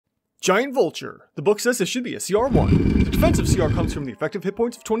Giant Vulture. The book says this should be a CR1. The defensive CR comes from the effective hit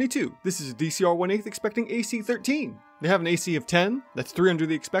points of 22. This is a DCR 1/8 expecting AC 13. They have an AC of 10, that's 3 under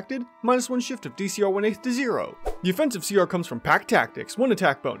the expected, minus 1 shift of DCR 1/8 to 0. The offensive CR comes from Pack Tactics, 1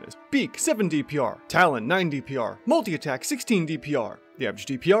 attack bonus, Beak 7 DPR, Talon 9 DPR, Multi-Attack 16 DPR. The average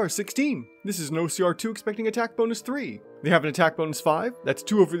DPR is 16. This is an OCR2 expecting attack bonus 3. They have an attack bonus 5, that's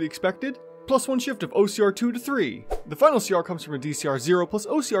 2 over the expected, plus 1 shift of OCR2 to 3. The final CR comes from a DCR 0 plus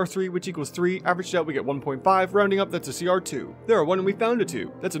OCR 3, which equals 3. Averaged out we get 1.5, rounding up that's a CR2. There are 1 and we found a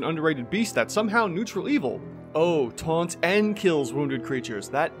 2. That's an underrated beast that's somehow neutral evil. Oh, taunts and kills wounded creatures.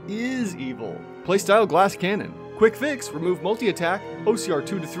 That is evil. Playstyle Glass Cannon. Quick fix, remove multi-attack, OCR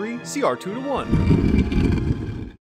 2 to 3, CR 2 to 1.